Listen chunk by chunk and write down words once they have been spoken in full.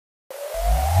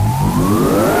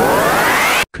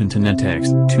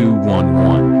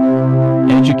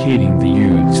CONTINENTEX211, educating the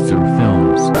youths through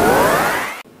films.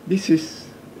 This is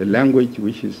a language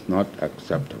which is not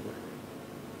acceptable.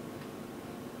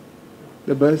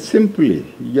 But simply,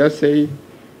 you just say,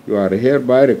 you are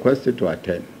hereby requested to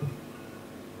attend,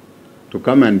 to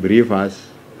come and brief us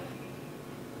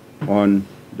on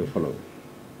the following.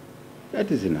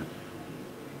 That is enough.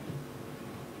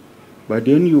 But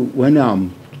when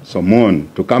I'm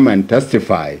summoned to come and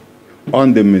testify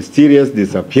on the mysterious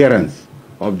disappearance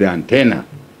of the antenna,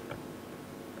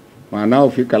 now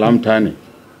fi kalam tani,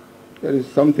 there is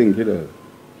something here.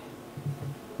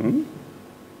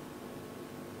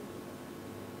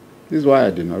 This is why I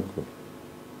did not go.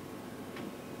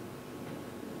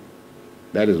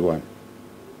 That is one.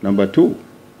 Number two,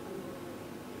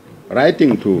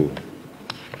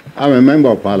 I'm a member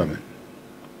of parliament,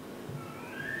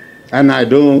 and I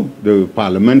know the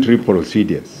parliamentary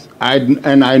procedures,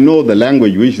 and I know the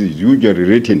language which is usually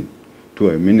written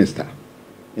to a minister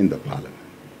in the parliament.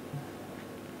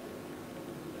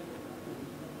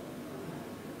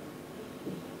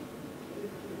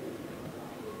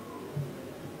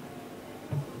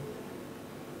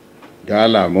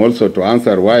 I'm also to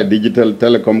answer why digital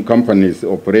telecom companies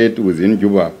operate within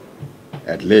Juba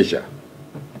at leisure,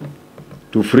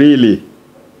 to freely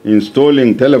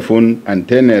installing telephone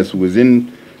antennas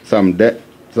within some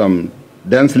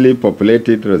densely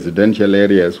populated residential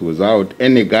areas without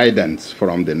any guidance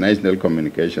from the National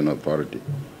Communication Authority,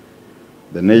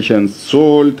 the nation's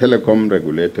sole telecom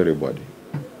regulatory body.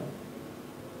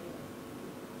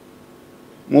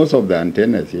 Most of the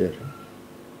antennas here,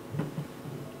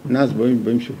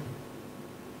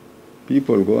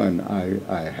 people go and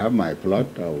I have my plot,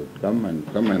 I would come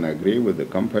and agree with the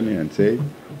company and say,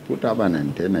 put up an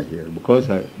antenna here, because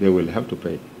they will have to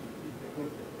pay.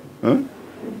 Huh?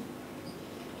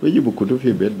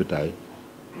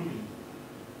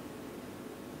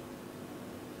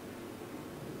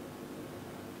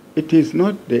 It is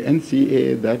not the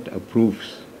NCA that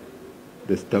approves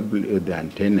the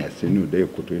antennas,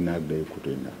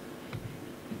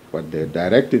 but the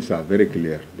directives are very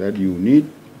clear that you need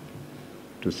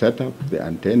to set up the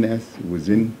antennas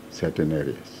within certain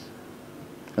areas.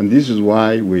 And this is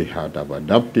why we have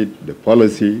adopted the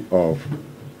policy of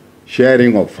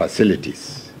sharing of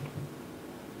facilities.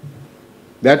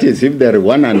 That is, if there is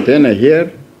one antenna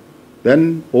here,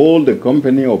 then all the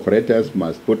company operators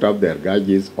must put up their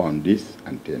gauges on this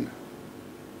antenna.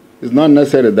 It's not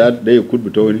necessary that they could be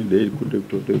told, they could be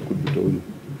told.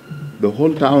 The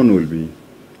whole town will be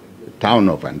a town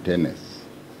of antennas.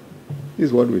 This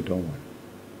is what we don't want.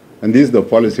 And this is the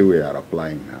policy we are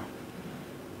applying now.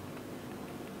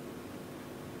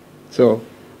 So,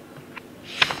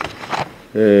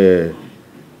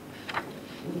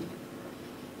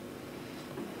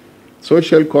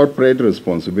 social corporate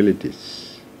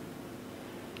responsibilities.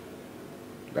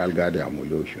 Galgadi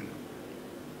emulation.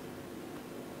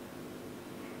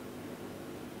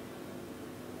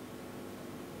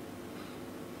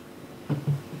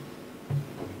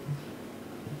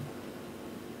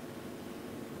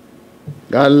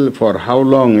 For how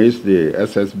long is the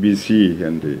SSBC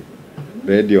and the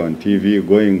radio and TV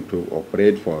going to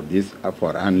operate for this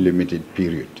for unlimited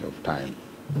period of time?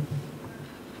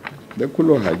 The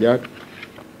Kulu Hajat,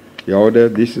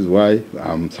 Yauda, this is why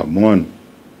I'm summoned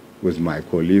with my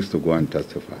colleagues to go and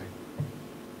testify.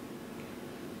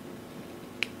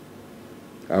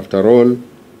 After all,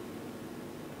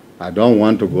 I don't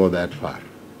want to go that far.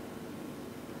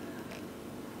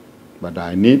 But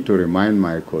I need to remind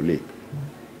my colleague,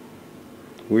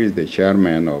 who is the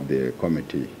chairman of the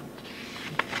committee,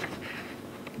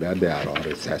 that they are on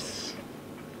recess.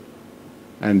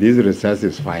 And this recess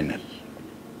is final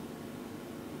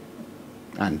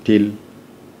until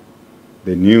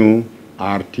the new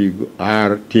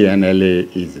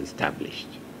RTNLA is established,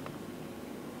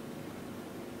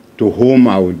 to whom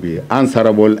I will be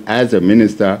answerable as a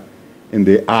minister in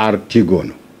the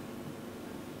RTGONO.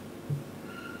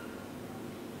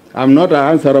 I'm not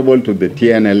answerable to the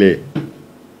TNLA.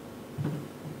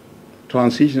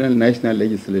 Transitional National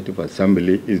Legislative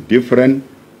Assembly is different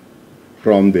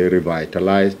from the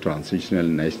revitalized Transitional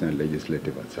National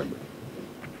Legislative Assembly.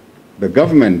 The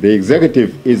government, the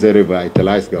executive, is a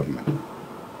revitalized government.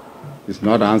 It's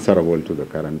not answerable to the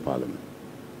current parliament.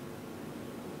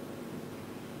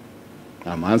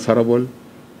 I'm answerable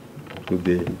to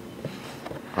the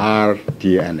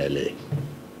RTNLA.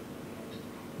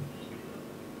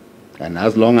 And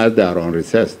as long as they are on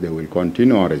recess, they will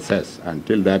continue on recess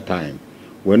until that time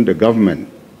when the government,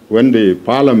 when the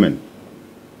parliament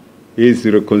is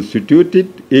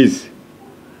reconstituted, is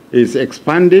is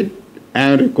expanded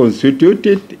and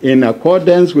reconstituted in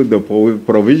accordance with the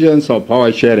provisions of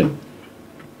power sharing.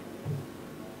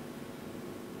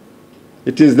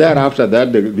 It is thereafter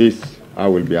that this I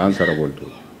will be answerable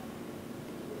to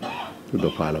the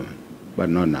Parliament, but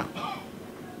not now.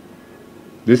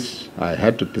 This, I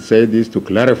had to say this to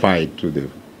clarify it to the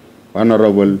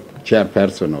Honorable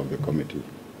Chairperson of the committee.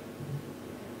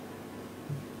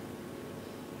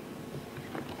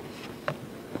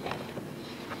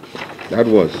 That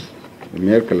was a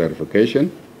mere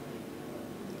clarification,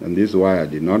 and this is why I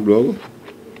did not go,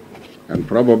 and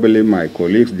probably my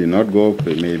colleagues did not go,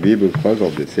 maybe because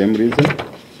of the same reason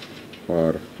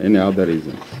or any other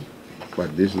reasons.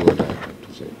 But this is what I have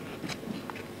to say.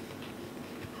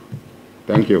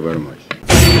 Thank you very much.